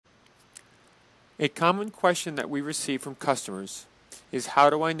A common question that we receive from customers is, how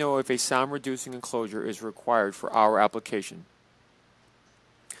do I know if a sound reducing enclosure is required for our application?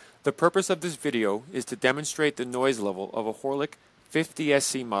 The purpose of this video is to demonstrate the noise level of a Horlick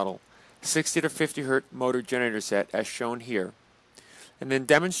 50SC model 60 to 50 Hz motor generator set as shown here, and then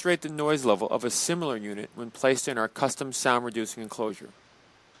demonstrate the noise level of a similar unit when placed in our custom sound reducing enclosure.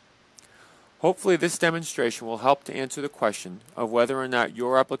 Hopefully this demonstration will help to answer the question of whether or not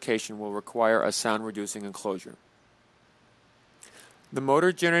your application will require a sound reducing enclosure. The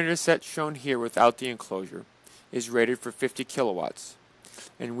motor generator set shown here without the enclosure is rated for 50 kilowatts,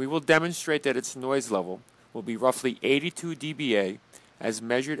 and we will demonstrate that its noise level will be roughly 82 dBA as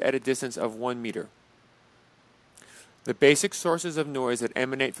measured at a distance of 1 meter. The basic sources of noise that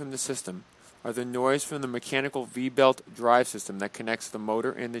emanate from the system are the noise from the mechanical V-belt drive system that connects the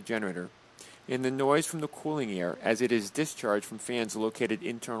motor and the generator, and the noise from the cooling air as it is discharged from fans located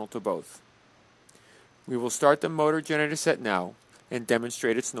internal to both. We will start the motor generator set now and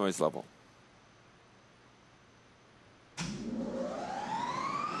demonstrate its noise level.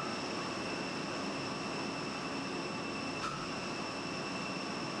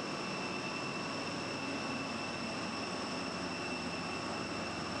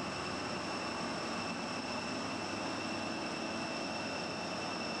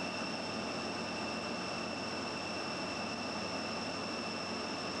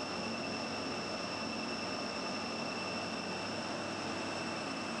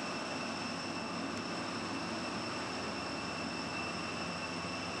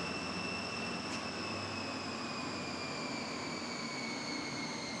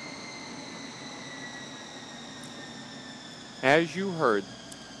 As you heard,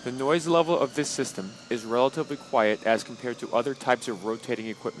 the noise level of this system is relatively quiet as compared to other types of rotating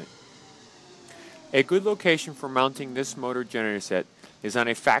equipment. A good location for mounting this motor generator set is on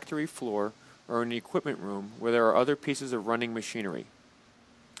a factory floor or an equipment room where there are other pieces of running machinery.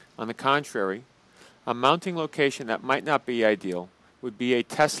 On the contrary, a mounting location that might not be ideal would be a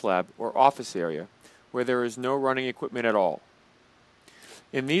test lab or office area where there is no running equipment at all.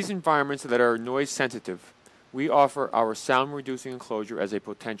 In these environments that are noise sensitive, we offer our sound reducing enclosure as a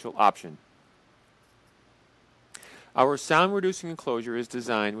potential option. Our sound reducing enclosure is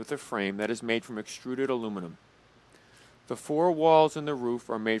designed with a frame that is made from extruded aluminum. The four walls and the roof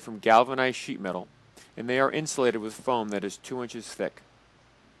are made from galvanized sheet metal, and they are insulated with foam that is 2 inches thick.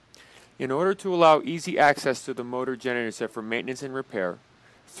 In order to allow easy access to the motor generator set for maintenance and repair,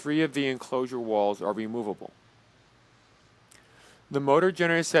 3 of the enclosure walls are removable. The motor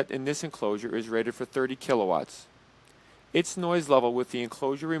generator set in this enclosure is rated for 30 kilowatts. Its noise level with the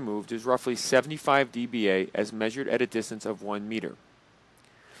enclosure removed is roughly 75 dBA as measured at a distance of 1 meter.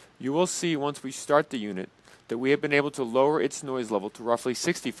 You will see once we start the unit that we have been able to lower its noise level to roughly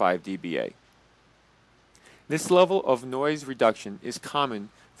 65 dBA. This level of noise reduction is common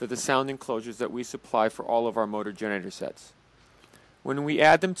for the sound enclosures that we supply for all of our motor generator sets. When we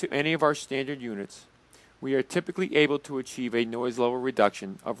add them to any of our standard units, we are typically able to achieve a noise level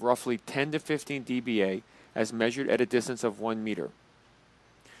reduction of roughly 10 to 15 dBA as measured at a distance of 1 meter.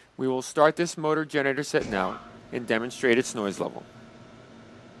 We will start this motor generator set now and demonstrate its noise level.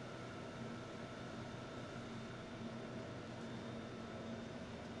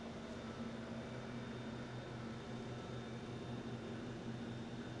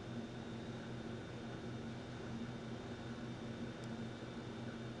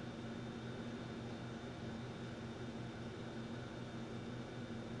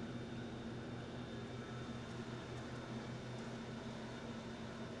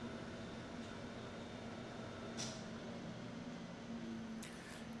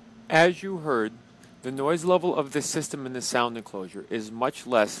 As you heard, the noise level of this system in the sound enclosure is much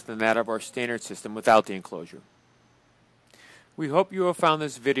less than that of our standard system without the enclosure. We hope you have found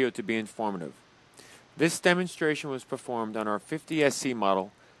this video to be informative. This demonstration was performed on our 50SC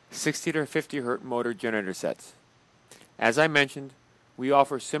model 60 to 50 Hz motor generator sets. As I mentioned, we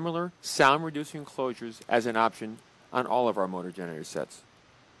offer similar sound reducing enclosures as an option on all of our motor generator sets.